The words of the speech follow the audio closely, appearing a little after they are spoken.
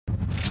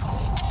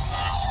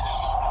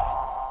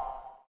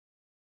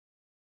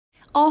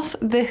off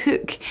the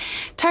hook.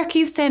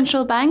 Turkey's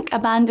central bank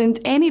abandoned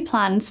any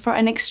plans for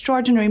an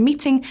extraordinary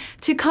meeting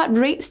to cut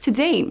rates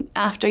today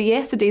after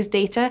yesterday's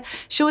data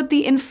showed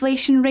the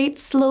inflation rate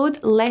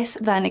slowed less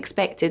than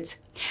expected.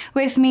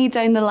 With me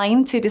down the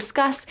line to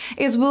discuss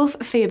is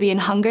Wolf-Fabian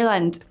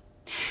Hungerland.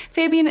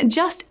 Fabian,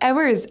 just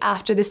hours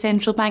after the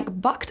central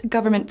bank bucked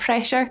government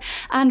pressure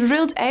and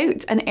ruled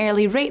out an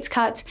early rate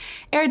cut,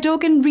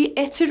 Erdogan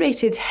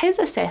reiterated his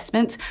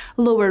assessment: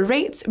 lower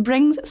rates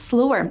brings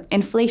slower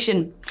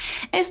inflation.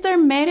 Is there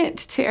merit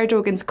to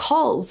Erdogan's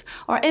calls,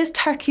 or is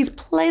Turkey's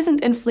pleasant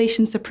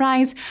inflation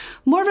surprise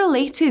more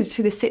related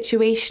to the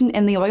situation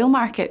in the oil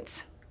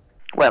market?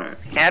 Well,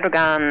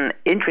 Erdogan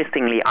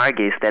interestingly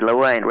argues that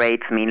lower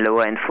rates mean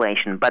lower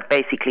inflation, but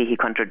basically he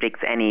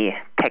contradicts any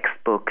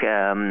textbook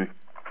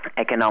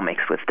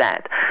economics with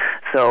that.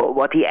 So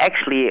what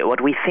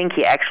we think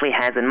he actually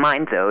has in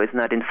mind, though, is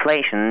not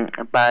inflation,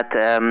 but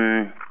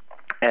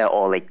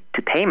or like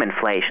to tame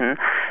inflation,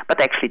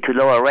 but actually to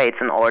lower rates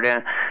in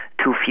order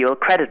to fuel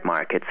credit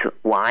markets.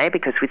 Why?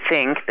 Because we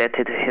think that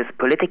his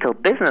political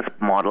business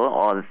model,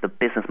 or the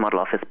business model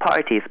of his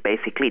party, is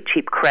basically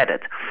cheap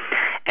credit.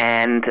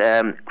 And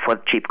for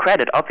cheap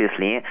credit,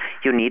 obviously,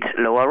 you need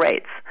lower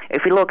rates.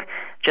 If we look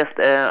just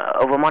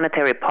over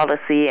monetary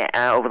policy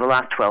over the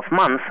last 12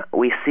 months,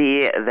 we see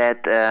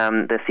that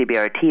the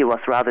CBRT was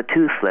rather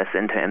toothless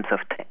in terms of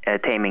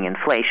taming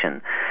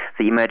inflation.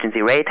 The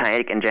emergency rate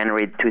hike in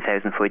January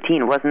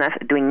 2014 was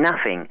doing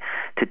nothing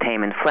to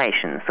tame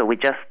inflation. So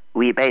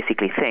we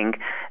basically think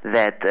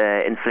that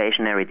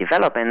inflationary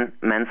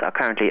developments are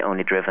currently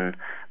only driven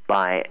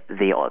by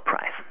the oil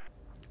price.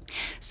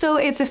 So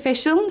it's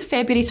official,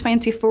 February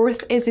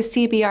 24th is the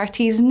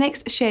CBRT's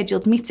next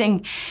scheduled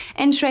meeting.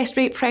 Interest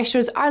rate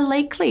pressures are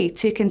likely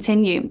to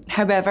continue.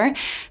 However,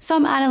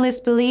 some analysts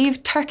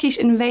believe Turkish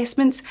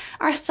investments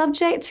are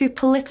subject to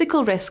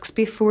political risks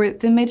before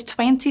the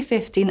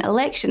mid-2015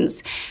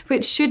 elections,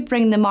 which should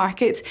bring the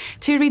market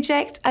to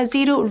reject a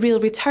zero real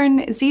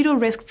return, zero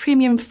risk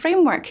premium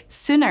framework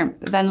sooner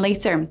than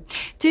later.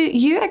 Do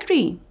you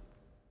agree?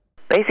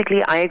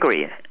 Basically, I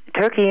agree.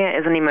 Turkey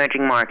is an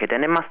emerging market,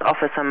 and it must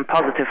offer some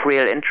positive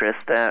real interest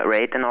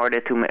rate in order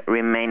to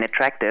remain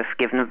attractive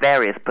given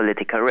various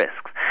political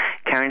risks.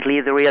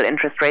 Currently, the real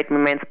interest rate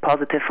remains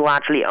positive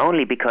largely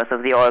only because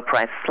of the oil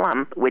price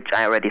slump, which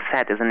I already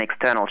said is an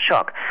external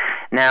shock.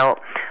 Now,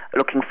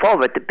 looking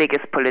forward, the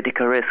biggest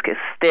political risk is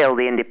still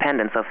the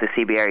independence of the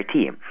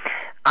CBRT.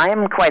 I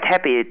am quite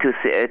happy to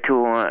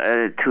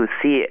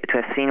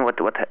have seen what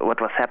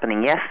was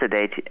happening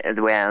yesterday,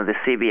 where the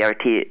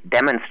CBRT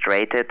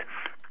demonstrated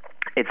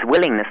its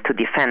willingness to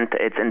defend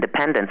its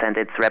independence and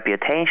its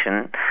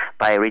reputation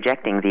by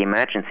rejecting the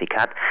emergency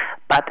cut.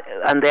 But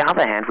on the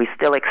other hand, we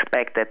still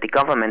expect that the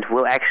government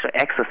will actually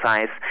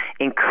exercise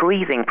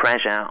increasing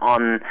pressure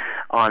on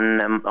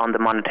the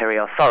monetary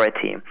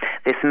authority.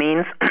 This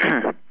means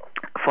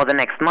for the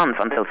next month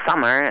until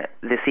summer,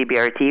 the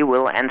CBRT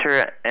will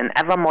enter an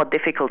ever more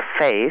difficult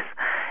phase,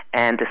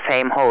 and the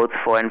same holds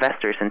for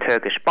investors in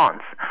Turkish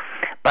bonds.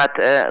 But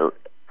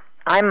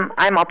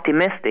I'm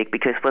optimistic,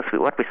 because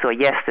what we saw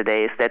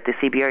yesterday is that the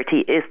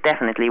CBRT is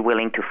definitely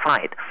willing to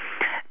fight.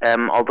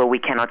 Although we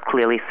cannot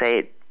clearly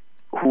say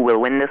who will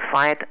win this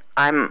fight,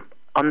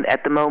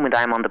 at the moment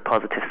I'm on the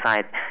positive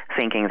side,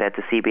 thinking that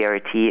the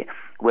CBRT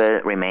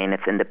will remain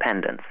its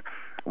independence.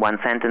 One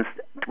sentence,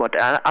 what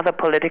other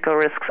political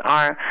risks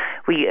are,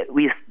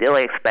 we still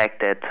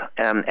expect that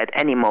at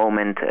any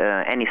moment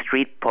any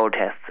street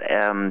protests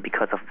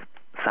because of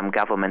some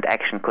government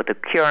action could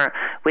occur,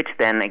 which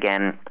then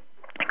again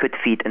could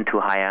feed into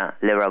higher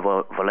lira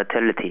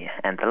volatility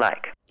and the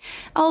like.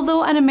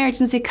 Although an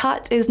emergency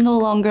cut is no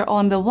longer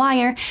on the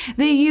wire,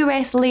 the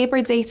US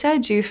labour data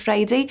due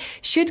Friday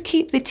should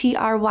keep the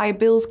TRY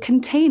bills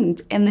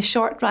contained in the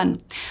short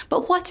run.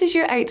 But what is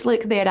your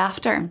outlook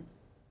thereafter?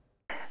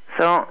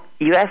 So,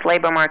 US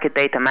labour market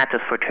data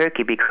matters for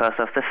Turkey because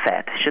of the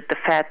Fed. Should the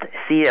Fed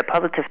see a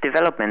positive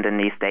development in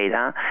these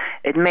data,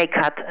 it may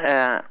cut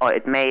or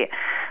it may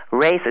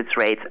raise its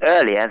rates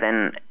earlier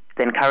than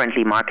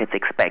currently markets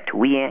expect.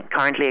 We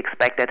currently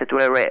expect that it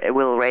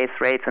will raise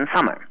rates in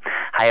summer.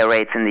 Higher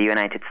rates in the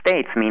United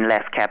States mean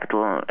less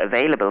capital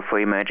available for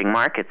emerging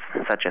markets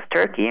such as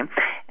Turkey,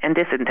 and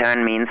this in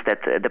turn means that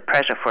the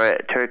pressure for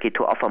Turkey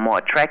to offer more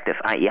attractive,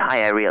 i.e.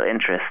 higher real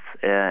interests,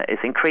 is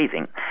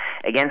increasing.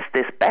 Against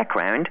this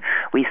background,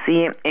 we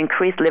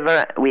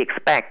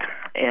expect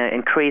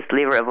increased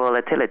lira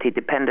volatility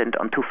dependent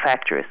on two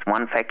factors.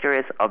 One factor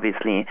is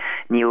obviously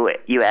new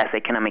U.S.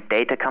 economic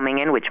data coming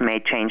in, which may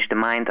change the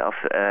mind of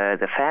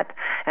the Fed.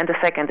 And the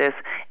second is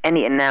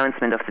any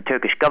announcement of the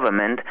Turkish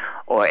government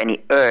or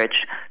any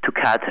urge to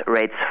cut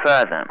rates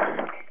further.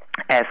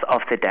 As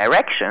of the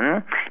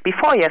direction,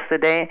 before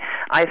yesterday,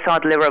 I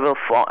thought lira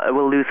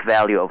will lose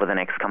value over the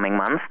next coming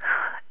months.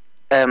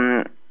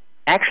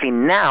 Actually,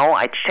 now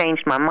I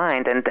changed my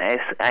mind, and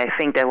I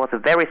think that was a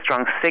very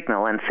strong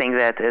signal, and think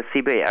that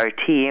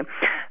CBRT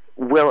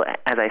will,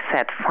 as I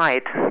said,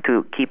 fight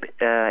to keep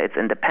its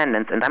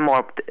independence, and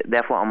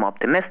therefore I'm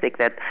optimistic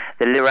that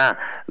the lira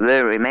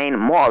will remain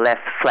more or less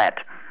flat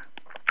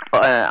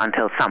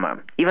until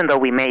summer, even though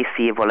we may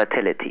see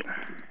volatility.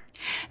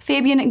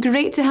 Fabian,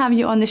 great to have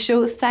you on the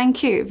show.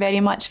 Thank you very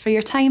much for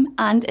your time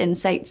and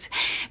insights.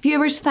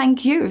 Viewers,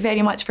 thank you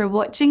very much for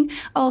watching.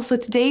 Also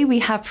today we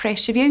have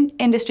press review,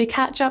 industry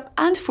catch-up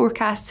and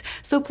forecasts,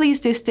 so please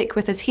do stick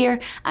with us here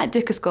at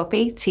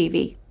Dukascopy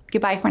TV.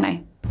 Goodbye for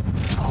now.